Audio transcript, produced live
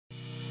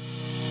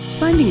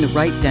Finding the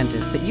right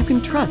dentist that you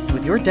can trust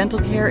with your dental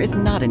care is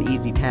not an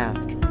easy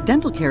task.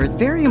 Dental care is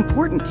very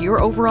important to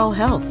your overall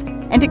health.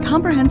 And at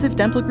Comprehensive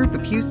Dental Group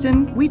of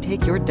Houston, we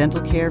take your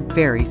dental care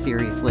very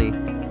seriously.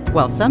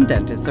 While some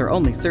dentists are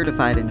only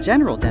certified in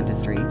general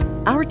dentistry,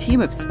 our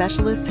team of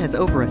specialists has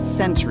over a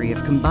century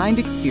of combined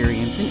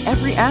experience in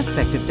every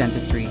aspect of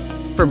dentistry,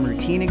 from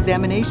routine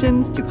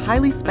examinations to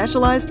highly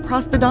specialized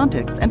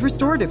prosthodontics and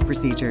restorative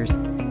procedures.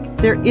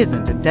 There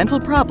isn't a dental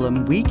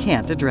problem we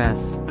can't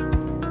address.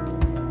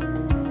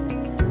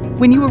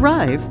 When you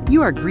arrive,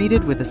 you are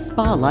greeted with a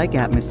spa-like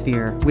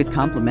atmosphere with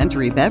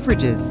complimentary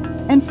beverages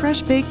and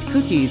fresh-baked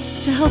cookies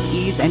to help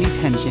ease any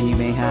tension you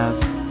may have.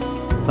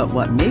 But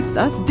what makes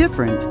us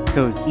different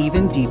goes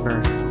even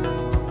deeper.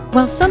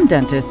 While some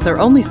dentists are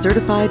only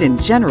certified in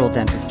general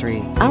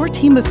dentistry, our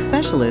team of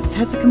specialists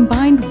has a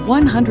combined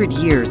 100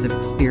 years of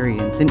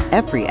experience in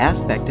every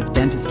aspect of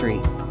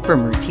dentistry,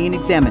 from routine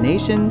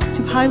examinations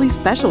to highly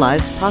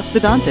specialized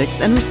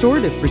prosthodontics and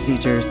restorative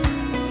procedures.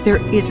 There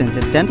isn't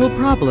a dental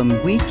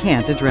problem we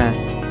can't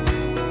address.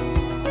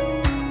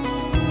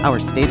 Our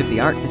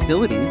state-of-the-art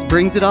facilities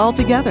brings it all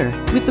together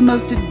with the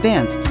most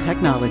advanced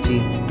technology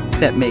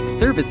that makes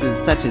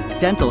services such as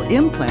dental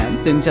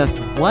implants in just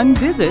one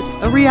visit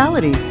a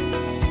reality.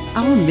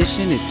 Our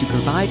mission is to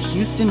provide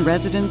Houston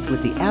residents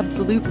with the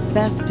absolute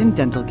best in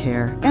dental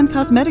care and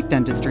cosmetic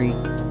dentistry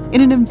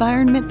in an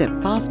environment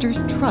that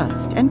fosters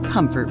trust and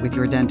comfort with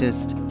your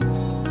dentist.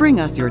 Bring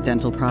us your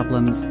dental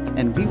problems,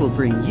 and we will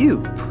bring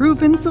you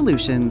proven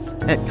solutions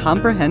at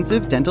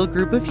Comprehensive Dental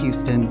Group of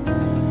Houston.